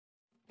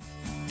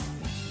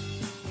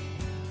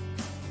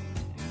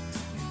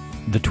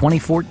The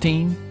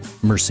 2014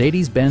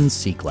 Mercedes-Benz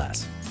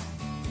C-Class.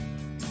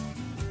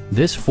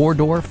 This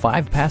four-door,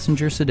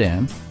 five-passenger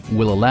sedan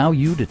will allow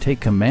you to take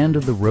command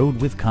of the road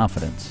with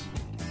confidence.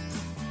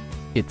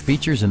 It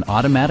features an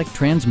automatic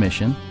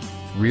transmission,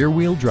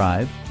 rear-wheel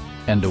drive,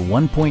 and a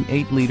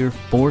 1.8-liter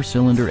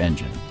four-cylinder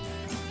engine.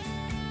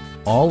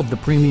 All of the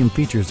premium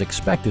features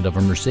expected of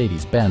a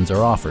Mercedes-Benz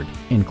are offered,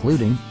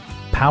 including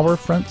power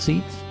front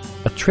seats,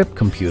 a trip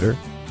computer,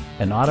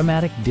 an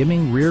automatic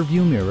dimming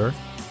rear-view mirror,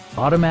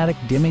 automatic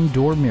dimming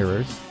door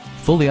mirrors,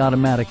 fully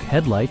automatic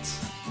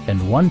headlights,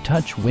 and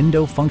one-touch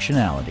window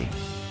functionality.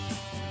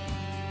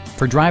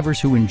 For drivers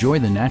who enjoy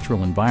the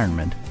natural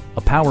environment,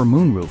 a power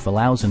moonroof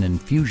allows an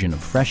infusion of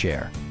fresh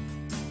air.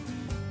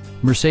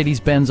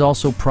 Mercedes-Benz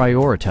also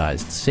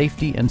prioritized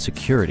safety and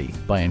security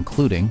by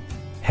including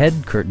head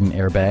curtain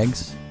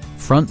airbags,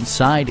 front and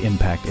side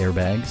impact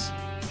airbags,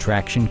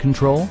 traction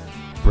control,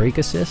 brake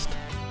assist,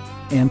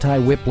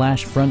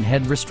 anti-whiplash front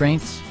head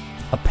restraints,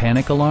 a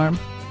panic alarm,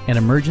 an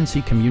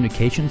emergency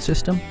communication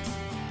system,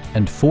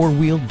 and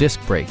four-wheel disc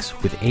brakes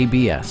with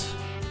ABS.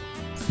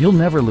 You'll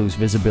never lose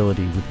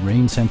visibility with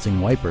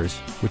rain-sensing wipers,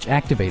 which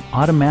activate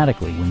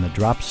automatically when the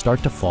drops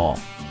start to fall.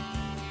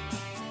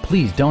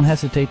 Please don't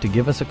hesitate to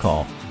give us a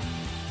call.